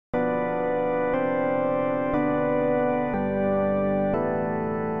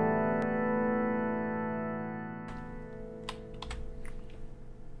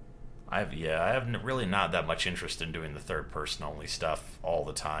I have really not that much interest in doing the third person only stuff all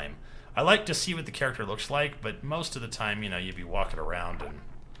the time. I like to see what the character looks like, but most of the time, you know, you'd be walking around and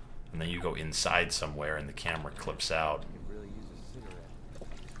then you go inside somewhere and the camera clips out.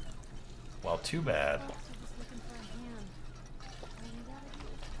 Well, too bad.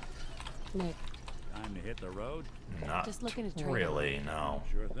 Nick. Time to hit the road? Not Just looking to trade really, no.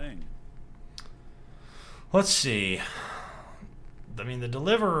 Sure thing. Let's see. I mean, the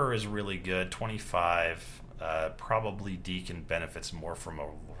Deliverer is really good, 25. Probably Deacon benefits more from a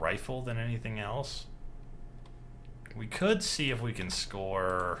rifle than anything else. We could see if we can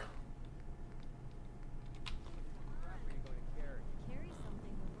score...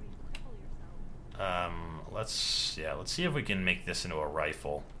 let's see if we can make this into a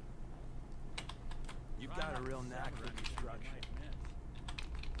rifle. You've got a real knack for construction.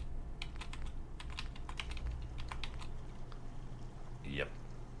 Yep.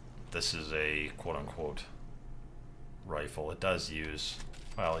 This is a quote-unquote rifle. It does use...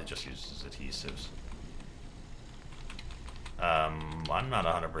 well, it just uses adhesives. I'm not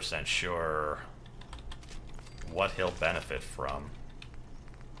 100% sure what he'll benefit from.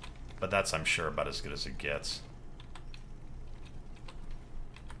 But that's, I'm sure, about as good as it gets.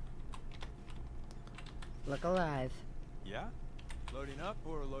 Look alive. Yeah? Loading up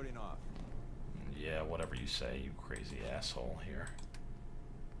or loading off? Yeah, whatever you say, you crazy asshole here.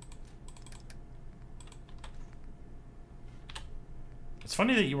 It's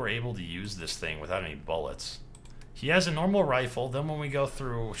funny that you were able to use this thing without any bullets. He has a normal rifle, then when we go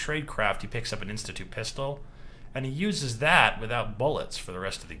through Tradecraft, he picks up an Institute pistol, and he uses that without bullets for the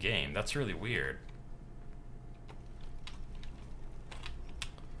rest of the game. That's really weird.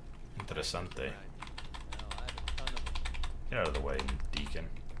 Interessante. Get out of the way, Deacon.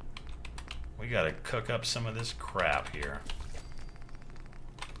 We gotta cook up some of this crap here.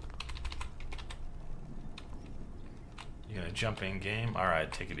 You gonna jump in game?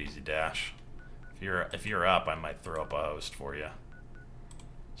 Alright, take it easy, Dash. If you're up, I might throw up a host for you.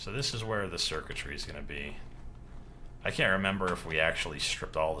 So this is where the circuitry is gonna be. I can't remember if we actually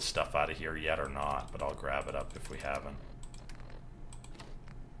stripped all the stuff out of here yet or not, but I'll grab it up if we haven't.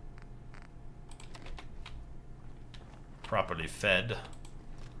 Properly fed.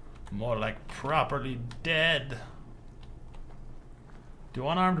 More like properly dead. Do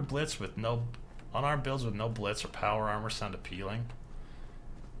unarmed builds with no blitz or power armor sound appealing?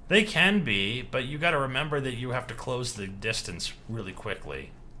 They can be, but you got to remember that you have to close the distance really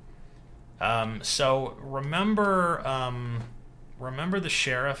quickly. So remember the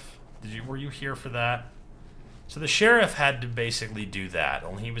sheriff? Were you here for that? So the sheriff had to basically do that.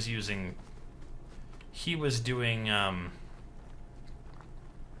 Only he was doing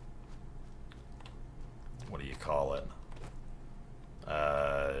what do you call it?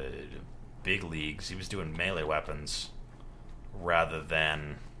 Big leagues. He was doing melee weapons rather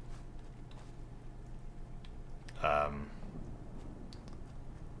than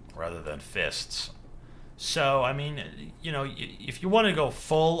fists. So, I mean, you know, if you want to go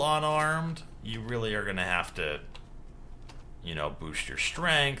full unarmed, you really are going to have to, you know, boost your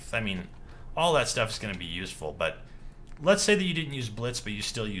strength. I mean, all that stuff is going to be useful, but let's say that you didn't use Blitz, but you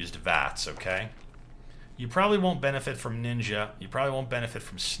still used VATS, okay? You probably won't benefit from Ninja. You probably won't benefit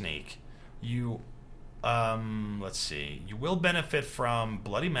from Sneak. You, let's see. You will benefit from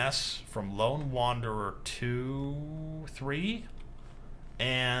Bloody Mess, from Lone Wanderer 2, 3,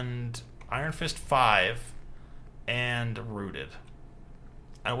 and Iron Fist 5, and Rooted.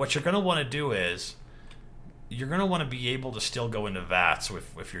 And what you're going to want to do is, you're going to want to be able to still go into VATS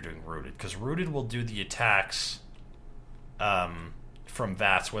if you're doing Rooted, because Rooted will do the attacks from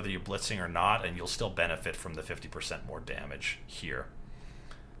VATS, whether you're blitzing or not, and you'll still benefit from the 50% more damage here.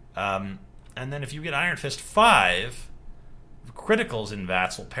 And then if you get Iron Fist 5, criticals in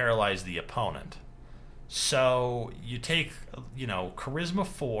VATS will paralyze the opponent. So you take, you know, Charisma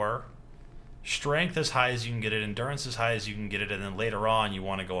 4, Strength as high as you can get it, Endurance as high as you can get it, and then later on you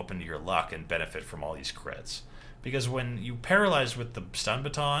want to go up into your Luck and benefit from all these crits. Because when you paralyze with the Stun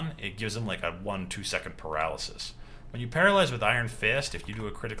Baton, it gives them like a 1-2 second paralysis. When you paralyze with Iron Fist, if you do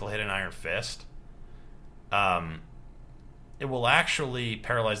a critical hit in Iron Fist, it will actually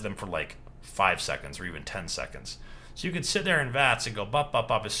paralyze them for like 5 seconds or even 10 seconds. So you can sit there in VATS and go bop, bop,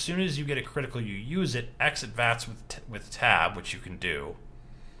 bop. As soon as you get a critical, you use it, exit VATS with Tab, which you can do.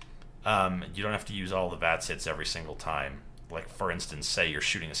 You don't have to use all the VATS hits every single time. Like, for instance, say you're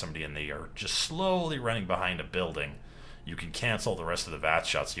shooting at somebody and they are just slowly running behind a building. You can cancel the rest of the VATS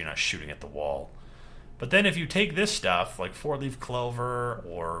shots so you're not shooting at the wall. But then if you take this stuff, like 4-Leaf Clover,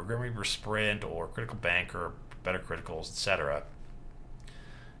 or Grim Reaper Sprint, or Critical Banker, Better Criticals, etc.,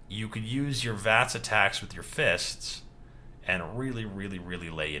 you could use your VATS attacks with your fists and really, really, really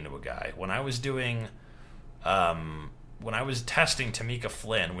lay into a guy. When I was doing, when I was testing Tamika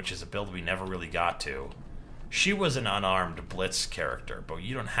Flynn, which is a build we never really got to, she was an unarmed blitz character, but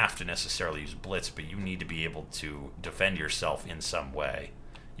you don't have to necessarily use blitz, but you need to be able to defend yourself in some way.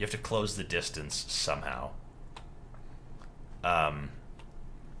 You have to close the distance somehow.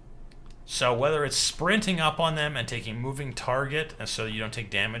 So whether it's sprinting up on them and taking moving target, and so you don't take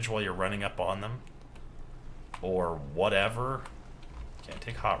damage while you're running up on them, or whatever. Can't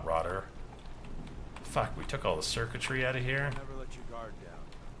take Hot Rodder. Fuck, we took all the circuitry out of here. Never let your guard down.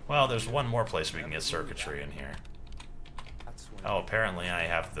 Well, there's one more place we can get circuitry in here. That's when Oh, apparently I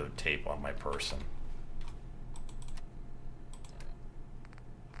have the tape on my person.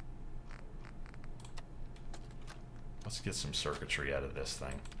 Let's get some circuitry out of this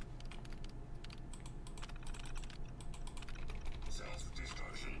thing.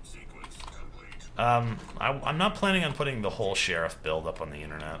 I'm not planning on putting the whole sheriff build up on the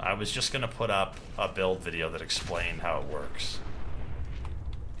internet. I was just going to put up a build video that explained how it works.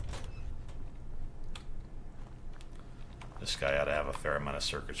 This guy ought to have a fair amount of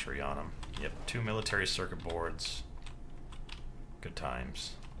circuitry on him. Yep, 2 military circuit boards. Good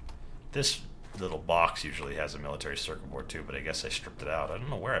times. This little box usually has a military circuit board too, but I guess I stripped it out. I don't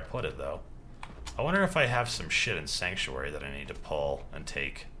know where I put it though. I wonder if I have some shit in Sanctuary that I need to pull and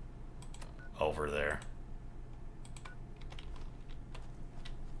take over there.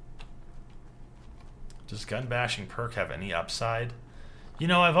 Does gun bashing perk have any upside? You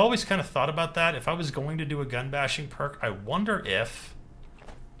know, I've always kind of thought about that. If I was going to do a gun bashing perk, I wonder if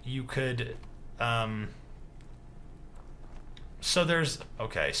you could so there's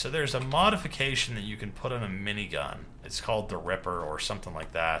a modification that you can put on a minigun. It's called the Ripper or something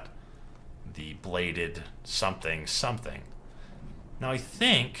like that. The bladed something. Now I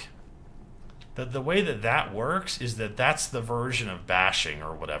think that the way that that works is that that's the version of bashing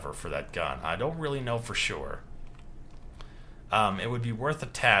or whatever for that gun. I don't really know for sure. It would be worth a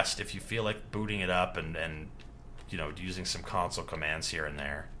test if you feel like booting it up and you know, using some console commands here and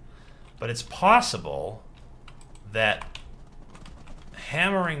there. But it's possible that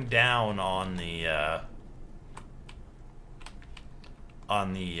hammering down on the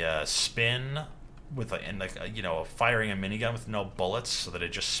spin with you know, firing a minigun with no bullets so that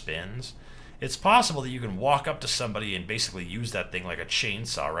it just spins. It's possible that you can walk up to somebody and basically use that thing like a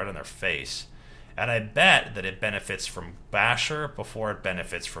chainsaw right on their face. And I bet that it benefits from Basher before it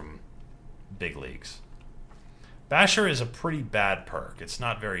benefits from Big Leagues. Basher is a pretty bad perk. It's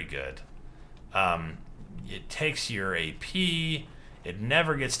not very good. It takes your AP. It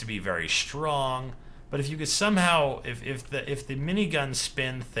never gets to be very strong. But if you could somehow, if the minigun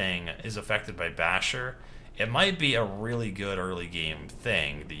spin thing is affected by Basher, it might be a really good early game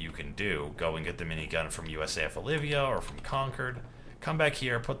thing that you can do. Go and get the minigun from USAF Olivia or from Concord. Come back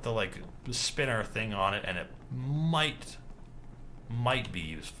here, put the spinner thing on it, and it might be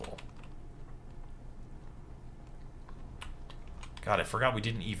useful. God, I forgot we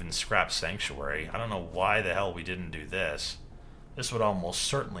didn't even scrap Sanctuary. I don't know why the hell we didn't do this. This would almost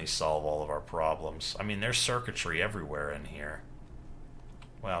certainly solve all of our problems. I mean, there's circuitry everywhere in here.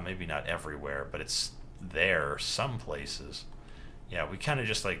 Well, maybe not everywhere, but it's there some places. Yeah, we kind of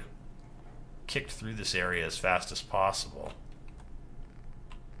just kicked through this area as fast as possible.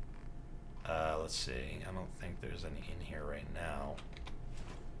 Let's see. I don't think there's any in here right now.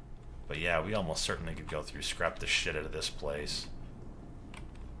 But yeah, we almost certainly could go through, scrap the shit out of this place.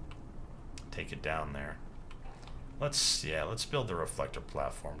 Take it down there. Let's build the reflector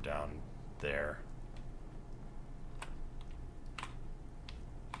platform down there.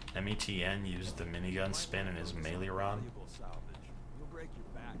 METN used the minigun spin in his melee run. Valuable salvage. You'll break your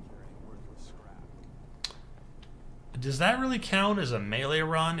back carrying worthless scrap. Does that really count as a melee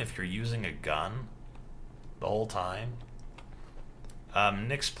run if you're using a gun the whole time?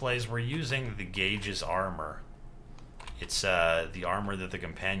 Nyx plays, we're using the Gage's armor. It's the armor that the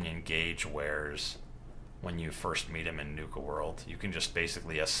companion Gage wears when you first meet him in Nuka World. You can just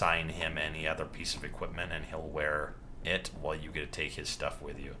basically assign him any other piece of equipment and he'll wear it while you get to take his stuff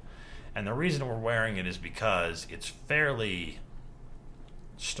with you. And the reason we're wearing it is because it's fairly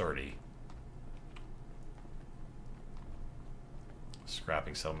sturdy.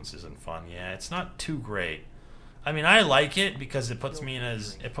 Scrapping settlements isn't fun. Yeah, it's not too great. I mean, I like it because it puts me in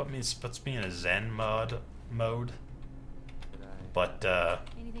puts me in a Zen mode. But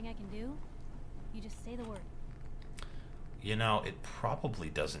Anything I can do? You just say the word. you know, it probably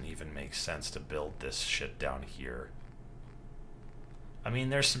doesn't even make sense to build this shit down here. I mean,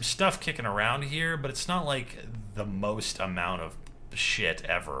 there's some stuff kicking around here, but it's not like the most amount of shit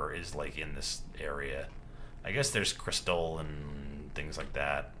ever is like in this area. I guess there's crystal and things like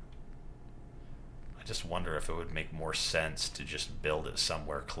that. I just wonder if it would make more sense to just build it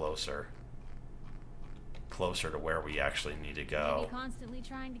somewhere closer to where we actually need to go. Maybe constantly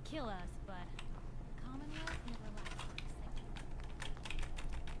trying to kill us, but the Commonwealth never lasts for a second.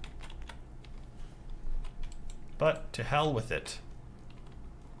 But to hell with it.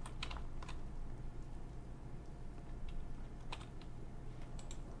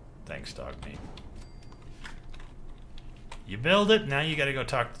 Thanks, dog meat. You build it, now you gotta go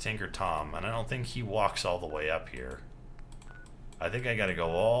talk to Tinker Tom, and I don't think he walks all the way up here. I think I gotta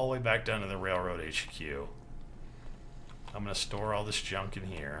go all the way back down to the railroad HQ. I'm gonna store all this junk in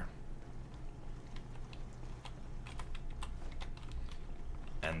here.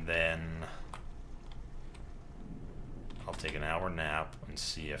 And then I'll take an hour nap and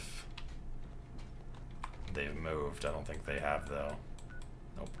see if they've moved. I don't think they have, though.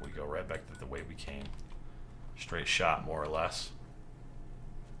 Nope, we go right back to the way we came. Straight shot, more or less.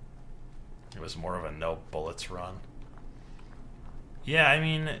 It was more of a no bullets run. Yeah, I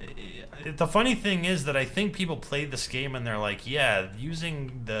mean, the funny thing is that I think people played this game and they're like, yeah,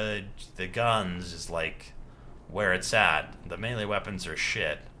 using the guns is like where it's at. The melee weapons are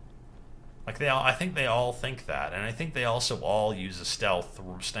shit. Like I think they all think that, and I think they also all use a stealth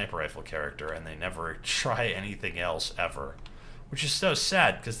sniper rifle character, and they never try anything else ever, which is so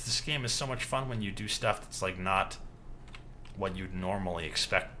sad because this game is so much fun when you do stuff that's like not what you'd normally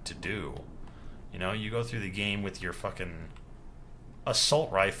expect to do. You know, you go through the game with your fucking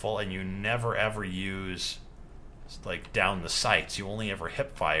assault rifle and you never ever use like down the sights. You only ever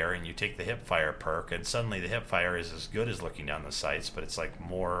hip fire, and you take the hip fire perk, and suddenly the hip fire is as good as looking down the sights, but it's like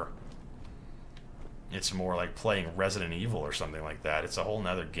more. It's more like playing Resident Evil or something like that. It's a whole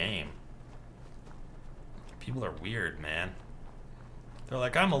nother game. People are weird, man. They're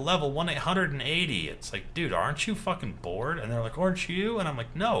like, I'm a level 180. It's like, dude, aren't you fucking bored? And they're like, aren't you? And I'm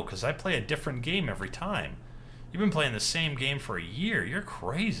like, no, because I play a different game every time. You've been playing the same game for a year. You're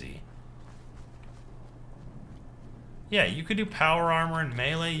crazy. Yeah, you could do power armor and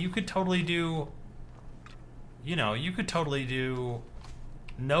melee. You could totally do... You know, you could totally do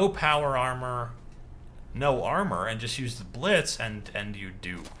no power armor, no armor, and just use the blitz, and you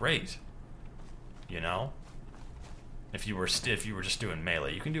do great. You know? If you were just doing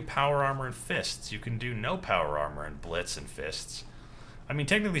melee. You can do power armor and fists. You can do no power armor and blitz and fists. I mean,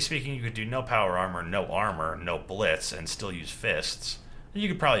 technically speaking, you could do no power armor, no blitz, and still use fists. You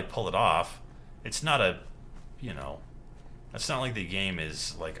could probably pull it off. It's not a, you know, it's not like the game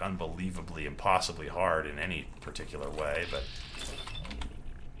is like unbelievably, impossibly hard in any particular way, but...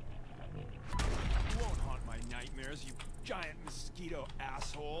 You won't haunt my nightmares, you giant mosquito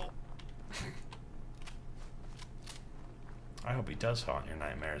asshole. I hope he does haunt your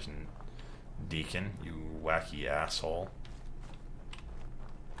nightmares, and Deacon, you wacky asshole.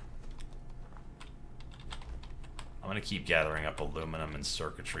 I'm going to keep gathering up aluminum and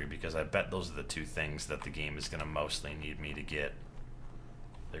circuitry because I bet those are the two things that the game is going to mostly need me to get.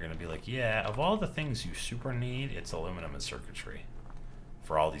 They're going to be like, yeah, of all the things you super need, it's aluminum and circuitry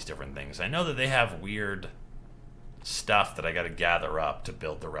for all these different things. I know that they have weird stuff that I got to gather up to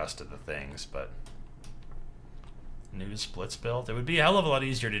build the rest of the things, but new to splits build? It would be a hell of a lot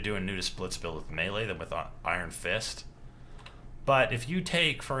easier to do a new to splits build with melee than with Iron Fist. But if you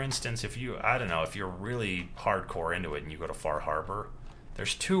take, for instance, I don't know, if you're really hardcore into it and you go to Far Harbor,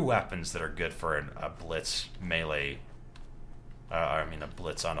 there's two weapons that are good for a blitz melee, a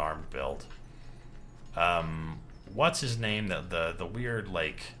blitz unarmed build. What's his name? The weird,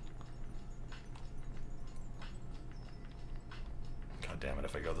 like... God damn it,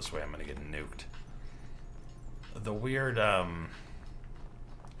 if I go this way, I'm gonna get nuked. The weird,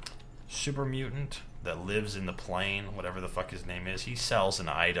 super mutant that lives in the plane, whatever the fuck his name is, he sells an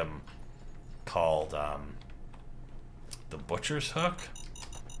item called the Butcher's Hook,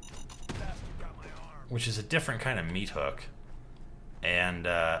 which is a different kind of meat hook, and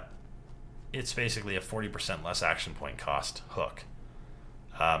it's basically a 40% less action point cost hook.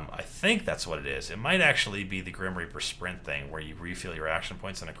 I think that's what it is. It might actually be the Grim Reaper sprint thing where you refill your action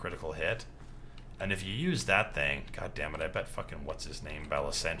points on a critical hit, and if you use that thing, god damn it, I bet fucking what's his name,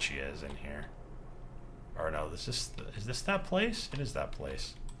 Belicentia is in here. Or no, is this that place? It is that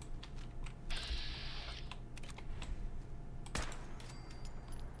place.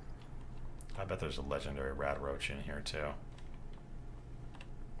 I bet there's a legendary rat roach in here too.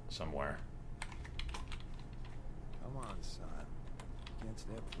 Somewhere. Come on, son. You can't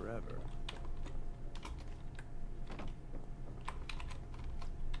stay up forever.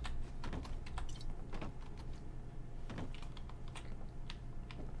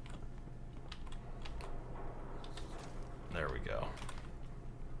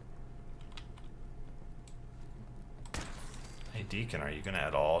 Hey, Deacon, are you gonna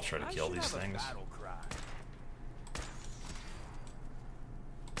at all try to I kill should these have a things? battle cry.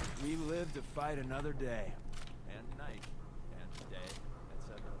 We live to fight another day. And night. And day.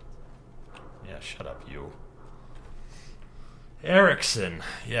 Etc. Yeah, shut up, you. Erickson.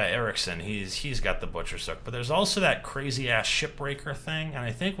 Yeah, Erickson. He's got the Butcher Sook. But there's also that crazy-ass Shipbreaker thing. And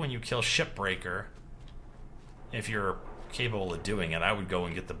I think when you kill Shipbreaker, if you're capable of doing it, I would go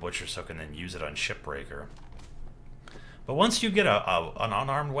and get the Butcher Sook and then use it on Shipbreaker. But once you get an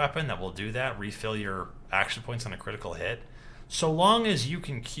unarmed weapon that will do that, refill your action points on a critical hit, so long as you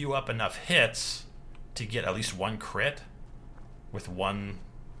can queue up enough hits to get at least one crit with one,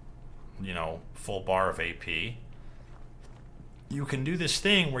 you know, full bar of AP, you can do this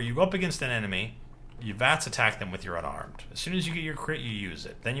thing where you go up against an enemy, you VATS attack them with your unarmed. As soon as you get your crit, you use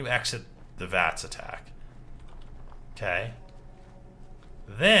it. Then you exit the VATS attack. Okay?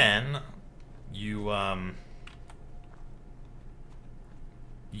 Then you,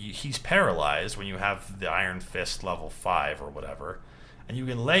 he's paralyzed when you have the Iron Fist level 5 or whatever, and you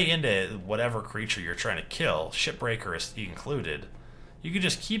can lay into whatever creature you're trying to kill, Shipbreaker is included. You can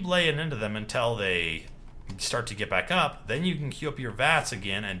just keep laying into them until they start to get back up. Then you can queue up your VATS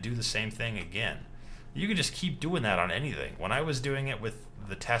again and do the same thing again. You can just keep doing that on anything. When I was doing it with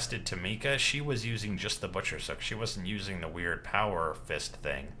the tested Tamika, she was using just the Butcher Sook. She wasn't using the weird Power Fist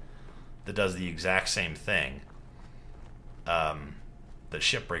thing that does the exact same thing that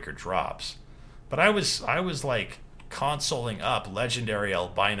Shipbreaker drops. But I was like consoling up legendary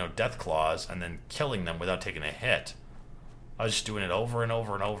albino Deathclaws and then killing them without taking a hit. I was just doing it over and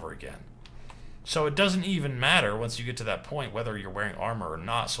over and over again. So it doesn't even matter once you get to that point whether you're wearing armor or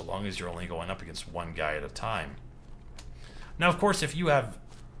not, so long as you're only going up against one guy at a time. Now, of course, if you have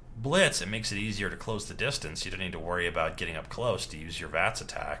Blitz, it makes it easier to close the distance. You don't need to worry about getting up close to use your VATS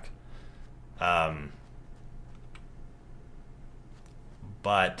attack.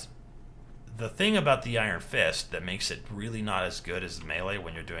 But the thing about the Iron Fist that makes it really not as good as melee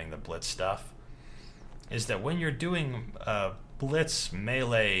when you're doing the Blitz stuff is that when you're doing Blitz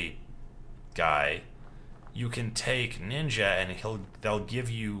melee guy, you can take Ninja and they'll give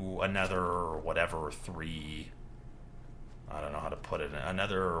you another whatever 3, I don't know how to put it,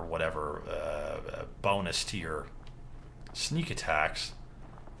 another whatever bonus to your sneak attacks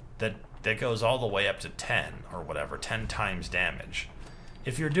that goes all the way up to 10 or whatever, 10 times damage.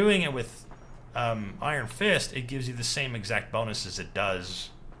 If you're doing it with Iron Fist, it gives you the same exact bonus as it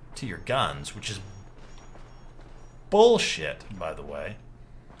does to your guns, which is bullshit, by the way.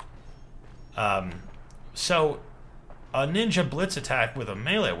 So a Ninja Blitz attack with a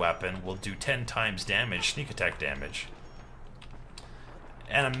melee weapon will do 10 times damage, sneak attack damage.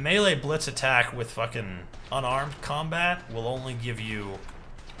 And a melee Blitz attack with fucking unarmed combat will only give you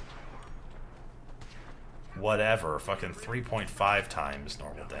whatever, fucking 3.5 times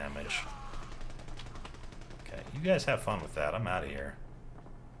normal damage. Okay, you guys have fun with that. I'm out of here.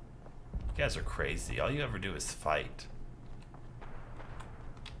 You guys are crazy. All you ever do is fight.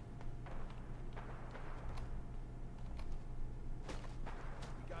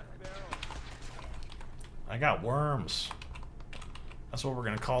 I got worms. That's what we're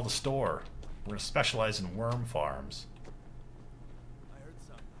going to call the store. We're going to specialize in worm farms. I heard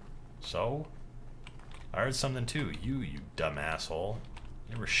something. So? I heard something too. You dumb asshole.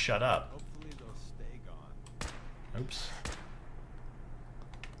 You ever shut up? Hopefully they'll stay gone. Oops.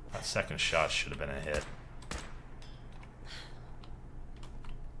 That second shot should have been a hit.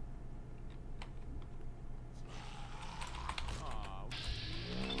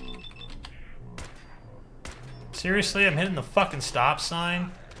 Seriously, I'm hitting the fucking stop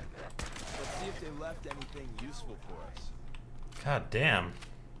sign? Let's see if they left anything useful for us. God damn.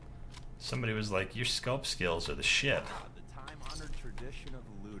 Somebody was like, your scope skills are the shit. The time-honored tradition of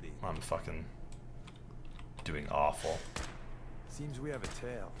looting. I'm fucking doing awful. Seems we have a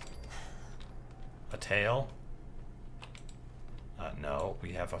tail. A tail? No,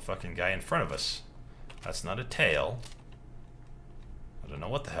 we have a fucking guy in front of us. That's not a tail. I don't know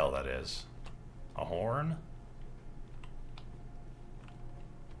what the hell that is. A horn?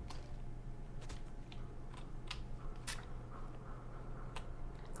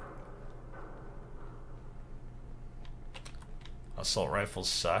 Assault rifles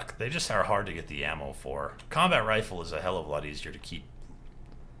suck. They just are hard to get the ammo for. Combat rifle is a hell of a lot easier to keep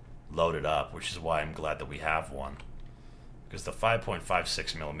loaded up, which is why I'm glad that we have one. Because the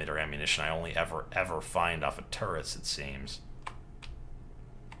 5.56mm ammunition I only ever find off of turrets, it seems.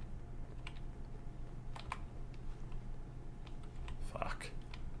 Fuck.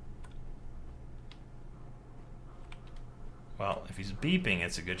 Well, if he's beeping,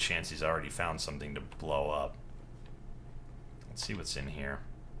 it's a good chance he's already found something to blow up. Let's see what's in here.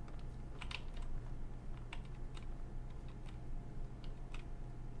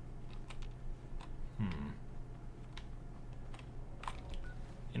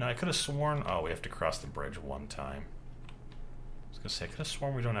 You know, I could have sworn... Oh, we have to cross the bridge one time. I was going to say, I could have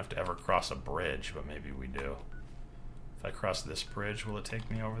sworn we don't have to ever cross a bridge, but maybe we do. If I cross this bridge, will it take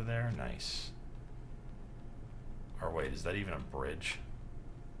me over there? Nice. Or wait, is that even a bridge?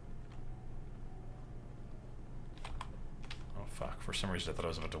 Oh, fuck. For some reason, I thought I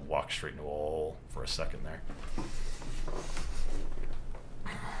was about to walk straight into a hole for a second there.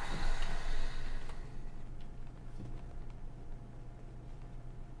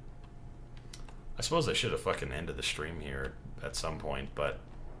 I suppose I should have fucking ended the stream here at some point, but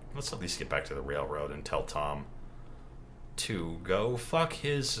let's at least get back to the railroad and tell Tom to go fuck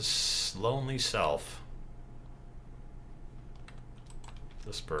his lonely self.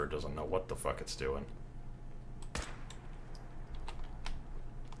 This bird doesn't know what the fuck it's doing.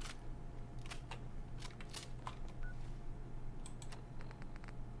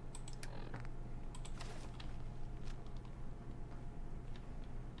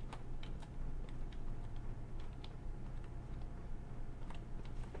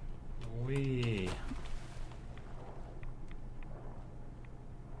 Wee.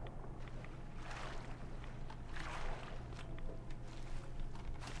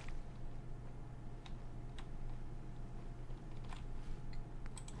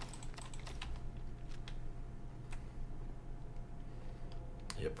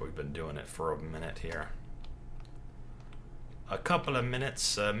 Yep, we've been doing it for a minute here. A couple of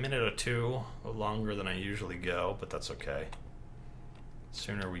minutes, a minute or two, longer than I usually go, but that's okay. The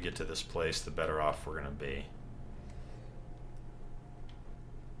sooner we get to this place, the better off we're gonna be.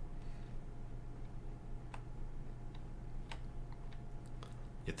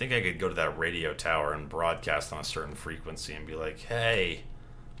 You'd think I could go to that radio tower and broadcast on a certain frequency and be like, hey,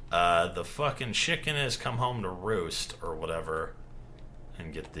 the fucking chicken has come home to roost, or whatever,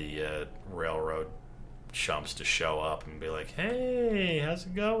 and get the railroad chumps to show up and be like, hey, how's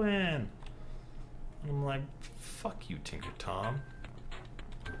it going? And I'm like, fuck you, Tinker Tom.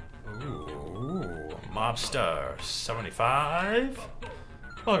 Ooh, Mobster 75.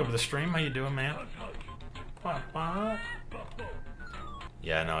 Welcome to the stream. How you doing, man? What?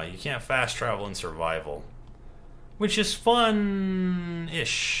 Yeah, no, you can't fast travel in survival, which is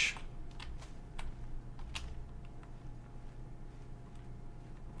fun-ish.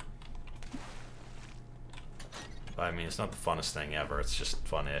 I mean, it's not the funnest thing ever. It's just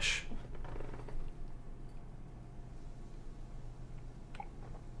fun-ish.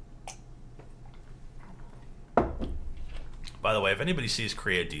 By the way, if anybody sees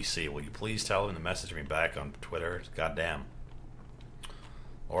Korea DC, will you please tell them to message me back on Twitter? Goddamn.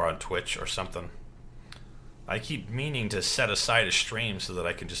 Or on Twitch or something. I keep meaning to set aside a stream so that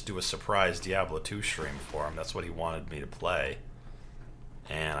I can just do a surprise Diablo 2 stream for him. That's what he wanted me to play.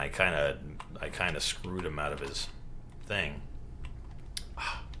 And I kind of screwed him out of his thing.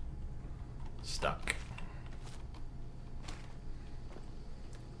 Stuck.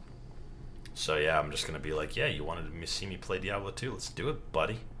 So yeah, I'm just gonna be like, yeah, you wanted to see me play Diablo 2? Let's do it,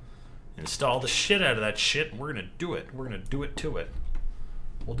 buddy. Install the shit out of that shit, and we're gonna do it. We're gonna do it to it.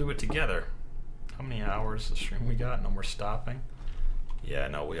 We'll do it together. How many hours of stream we got? No more stopping? Yeah,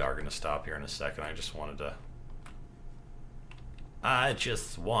 no, we are gonna stop here in a second. I just wanted to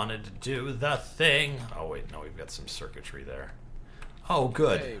do the thing. Oh wait, no, we've got some circuitry there. Oh,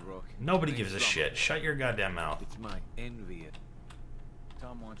 good. Hey, Rook. Nobody gives a shit. Shut your goddamn mouth. It's my envy.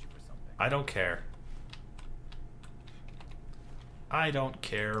 Tom wants you for something. I don't care. I don't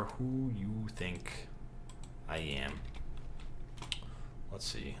care who you think I am. Let's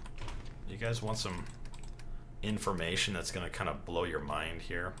see. You guys want some information that's gonna kind of blow your mind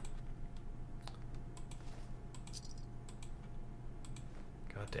here?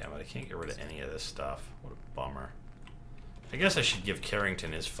 God damn it, I can't get rid of any of this stuff. What a bummer. I guess I should give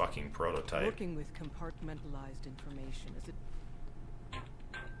Carrington his fucking prototype. Working with compartmentalized information, is it?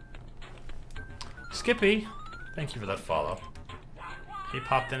 Skippy, thank you for that follow. He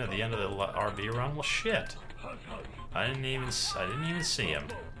popped in at the end of the RB run. Well, shit. I didn't even see him.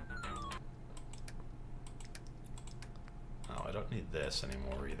 Oh, I don't need this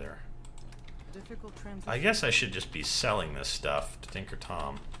anymore either. Difficult transition. I guess I should just be selling this stuff to Tinker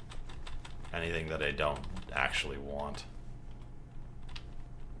Tom. Anything that I don't actually want.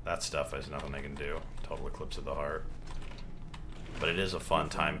 That stuff is nothing I can do. Total Eclipse of the Heart. But it is a fun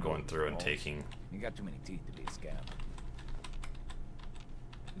time going through and taking... You got too many teeth to be a scab.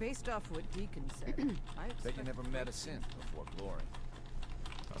 Based off what Deacon said, I Bet you expect never met a synth before glory.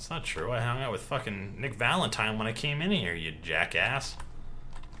 That's not true. I hung out with fucking Nick Valentine when I came in here, you jackass.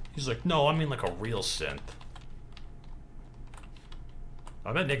 He's like, no, I mean like a real synth.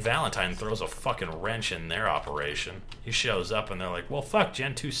 I bet Nick Valentine throws a fucking wrench in their operation. He shows up and they're like, well, fuck,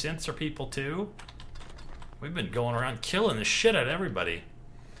 Gen 2 synths are people too? We've been going around killing the shit out of everybody.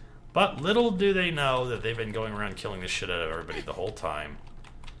 But little do they know that they've been going around killing the shit out of everybody the whole time.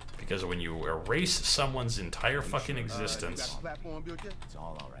 Because when you erase someone's entire fucking existence... It's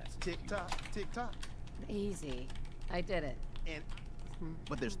all our asses. Tick tock, tick tock. Easy. I did it. And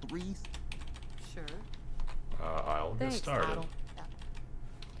but there's threes. Sure. I'll get Thanks, started. Bottle.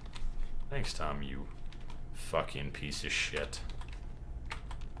 Thanks, Tom, you fucking piece of shit.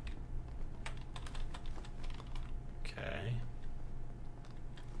 Okay.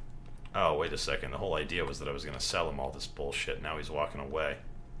 Oh, wait a second. The whole idea was that I was going to sell him all this bullshit. Now he's walking away.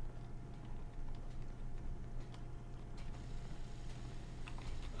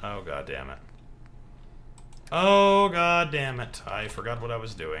 Oh, god damn it. Oh, god damn it. I forgot what I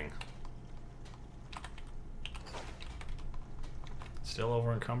was doing. Still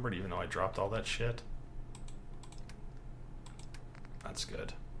over encumbered, even though I dropped all that shit. That's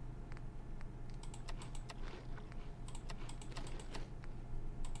good.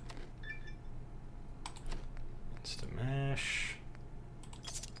 Insta-mesh.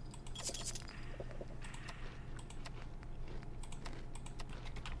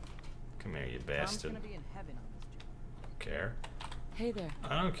 Come here, you Tom's bastard. gonna be in heaven on this job. Don't care. Hey there.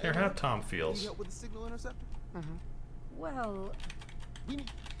 I don't care how Tom Need feels. help with the signal interceptor? Well, We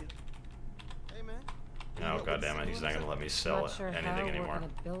need. Hey man. Need Oh, help with god the damn it, signal he's not gonna let me sell not sure anything how anymore. we're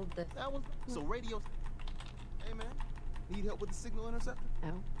gonna build this. That was so radio. Hey man. Need help with the signal interceptor?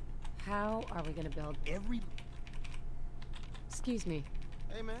 Oh, how are we gonna build? Every. Excuse me.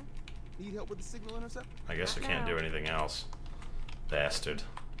 Hey man. Need help with the signal interceptor? I guess I can't do anything else. Bastard.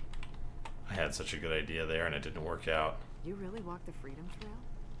 I had such a good idea there and it didn't work out. You really walked the Freedom Trail?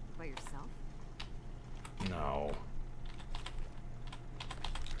 By yourself? No.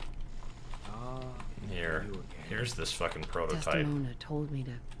 Ah, Here. you again. Here's this fucking prototype. Desdemona told me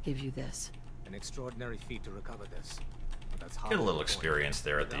to give you this. An extraordinary feat to recover this. But that's hard Get a to little avoid. experience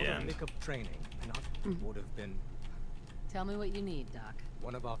there at the Without a end. lick of training, not would have been Tell me what you need, Doc.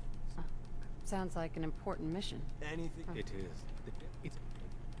 one of our. Sounds like an important mission. Anything. It is. It's.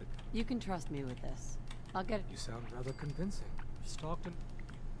 You can trust me with this. I'll get it. You sound rather convincing, Stockton.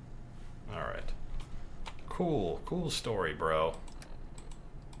 Alright. Cool. Cool story, bro.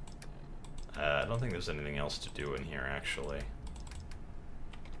 I don't think there's anything else to do in here, actually.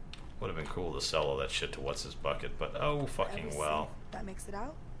 Would have been cool to sell all that shit to what's his bucket, but oh fucking well. That makes it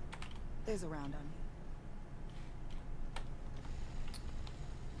out? There's a round on you.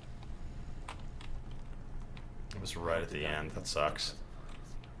 It was right at the end. That sucks.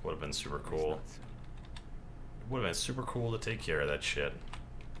 Would have been super cool. Would have been super cool to take care of that shit.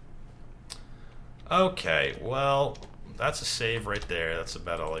 Okay, well, that's a save right there. That's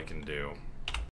about all I can do.